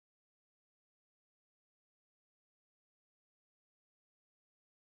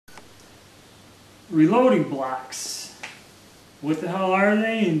reloading blocks. What the hell are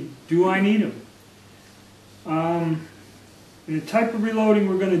they, and do I need them? And the type of reloading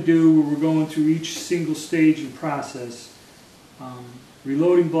we're going to do, where we're going through each single stage and process,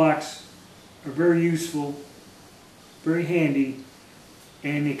 reloading blocks are very useful, very handy,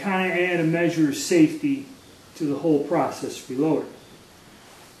 and they kind of add a measure of safety to the whole process reloading.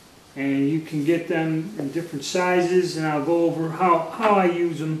 And you can get them in different sizes, and I'll go over how I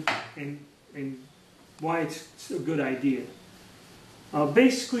use them and why it's a good idea.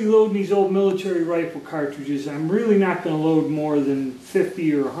 Basically, loading these old military rifle cartridges, I'm really not going to load more than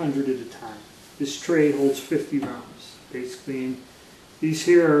 50 or 100 at a time. This tray holds 50 rounds, basically. And these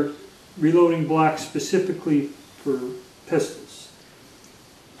here are reloading blocks specifically for pistols.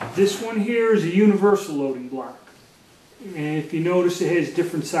 This one here is a universal loading block. And if you notice, it has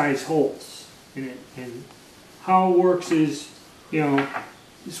different size holes in it. And how it works is,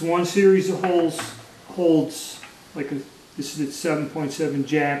 this one series of holes holds like this is at 7.7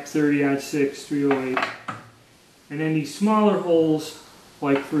 Jap, 30-06, 308. And then these smaller holes,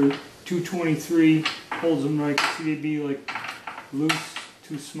 like for 223, holds them like, see, they'd be like loose,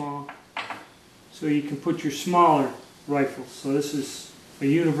 too small. So you can put your smaller rifles. So this is a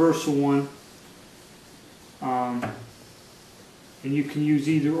universal one. And you can use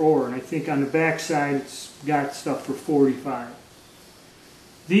either or. And I think on the back side it's got stuff for 45.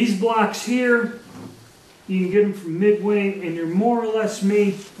 These blocks here, you can get them from Midway, and they're more or less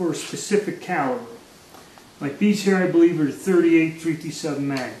made for a specific caliber. Like these here, I believe, are 38 357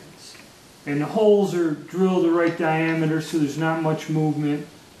 magnums. And the holes are drilled the right diameter, so there's not much movement,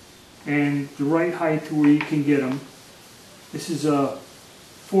 and the right height to where you can get them. This is a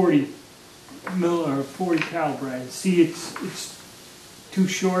 40 caliber. And see, it's too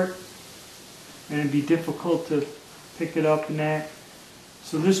short, and it'd be difficult to pick it up in that.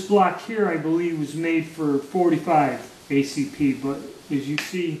 So this block here, I believe, was made for 45 ACP, but as you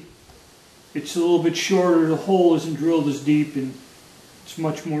see, it's a little bit shorter. The hole isn't drilled as deep, and it's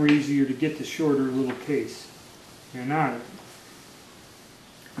much more easier to get the shorter little case and out of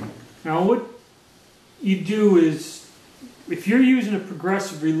it. Now what you do is, if you're using a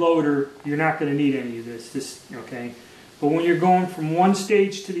progressive reloader, you're not going to need any of this, okay? But when you're going from one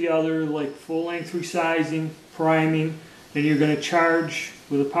stage to the other, like full length resizing, priming, then you're going to charge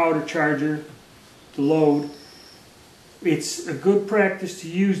with a powder charger to load. It's a good practice to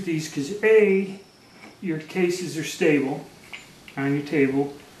use these because A, your cases are stable on your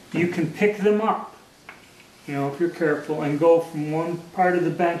table. You can pick them up, if you're careful, and go from one part of the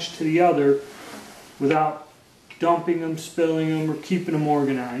bench to the other without dumping them, spilling them, or keeping them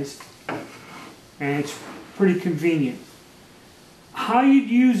organized. And it's pretty convenient. How you'd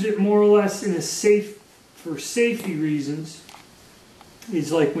use it more or less for safety reasons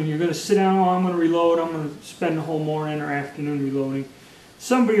is like when you're going to sit down, I'm going to reload, I'm going to spend the whole morning or afternoon reloading.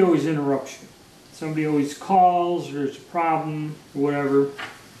 Somebody always interrupts you. Somebody always calls, or there's a problem, or whatever.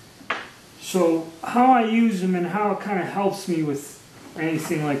 So how I use them and how it kind of helps me with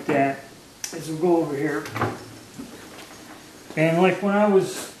anything like that is we'll go over here. And like when I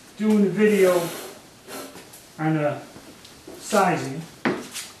was doing the video on the sizing,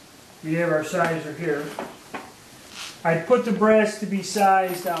 we have our sizer here. I'd put the brass to be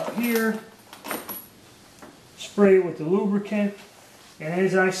sized out here, spray it with the lubricant, and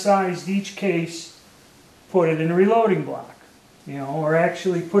as I sized each case, put it in a reloading block. Or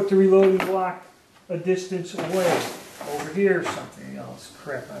actually put the reloading block a distance away, over here or something else.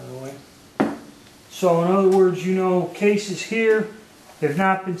 Crap out of the way. So in other words, cases here have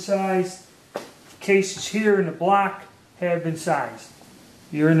not been sized, cases here in the block have been sized.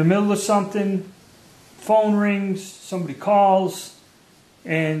 You're in the middle of something, phone rings, somebody calls,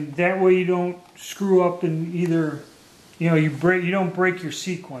 and that way you don't screw up and either, you don't break your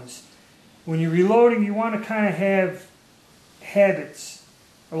sequence. When you're reloading, you want to kind of have habits,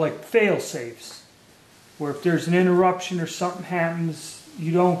 or like fail-safes, where if there's an interruption or something happens,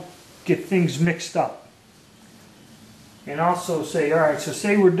 you don't get things mixed up. And also say, alright, so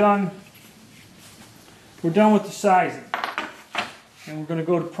say we're done with the sizing, and we're going to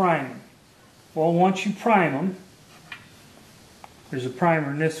go to priming. Well, once you prime them, there's a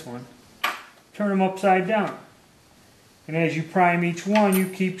primer in this one, turn them upside down. And as you prime each one, you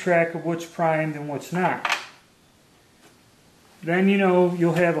keep track of what's primed and what's not. Then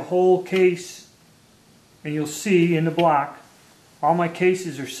you'll have a whole case, and you'll see in the block, all my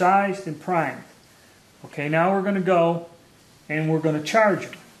cases are sized and primed. Okay, now we're going to go and we're going to charge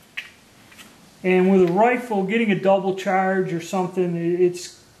them. And with a rifle, getting a double charge or something,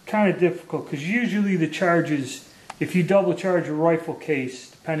 it's kind of difficult because usually the charges, if you double charge a rifle case,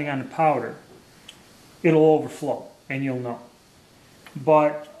 depending on the powder, it'll overflow, and you'll know.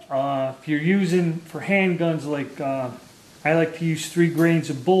 But if you're using for handguns, like I like to use 3 grains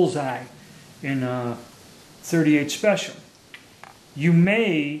of Bullseye in 38 Special, you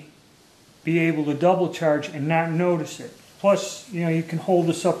may be able to double charge and not notice it. Plus, you know, you can hold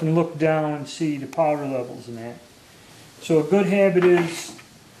this up and look down and see the powder levels and that. So a good habit is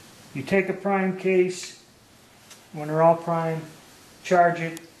you take a prime case, when they're all primed, charge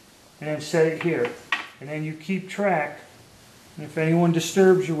it, and then set it here. And then you keep track. And if anyone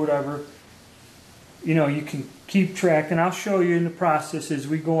disturbs you, whatever, you know, you can keep track. And I'll show you in the process as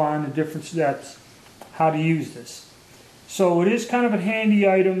we go on the different steps how to use this. So it is kind of a handy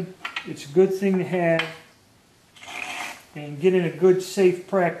item. It's a good thing to have. And get in a good safe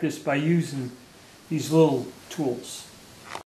practice by using these little tools.